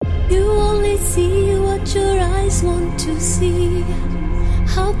what your eyes want to see.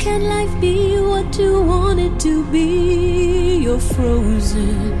 How can life be what you want it to be? You're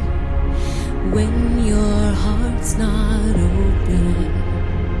frozen when your heart's not open.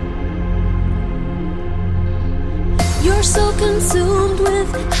 You're so consumed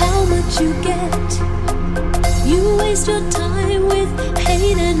with how much you get. You waste your time with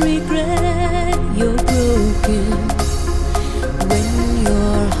hate and regret. You're broken when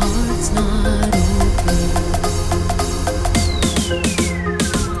your heart's not open.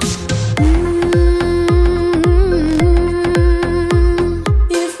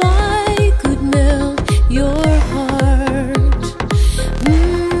 If I could melt your heart,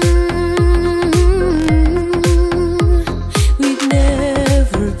 we'd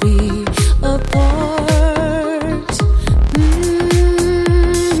never be apart.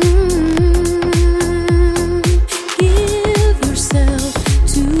 Give yourself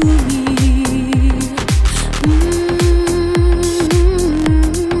to me.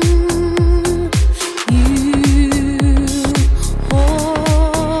 You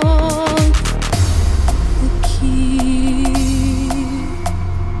hold the key.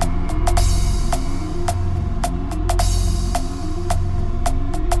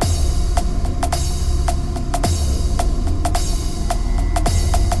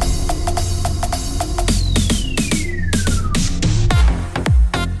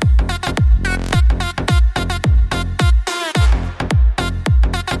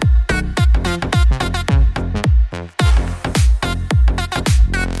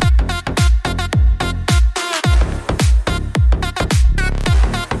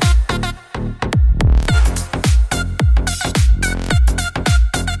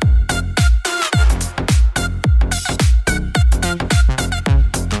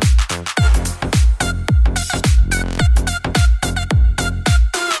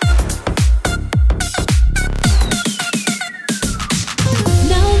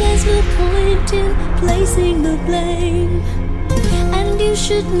 Now there's no point in placing the blame, and you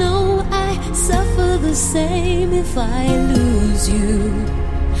should know I suffer the same. If I lose you,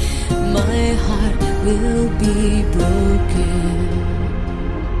 my heart will be broken.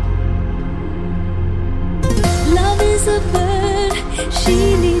 Love is a bird, she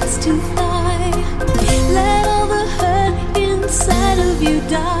needs to fly. Let all the hurt inside of you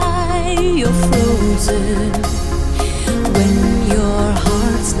die. You're frozen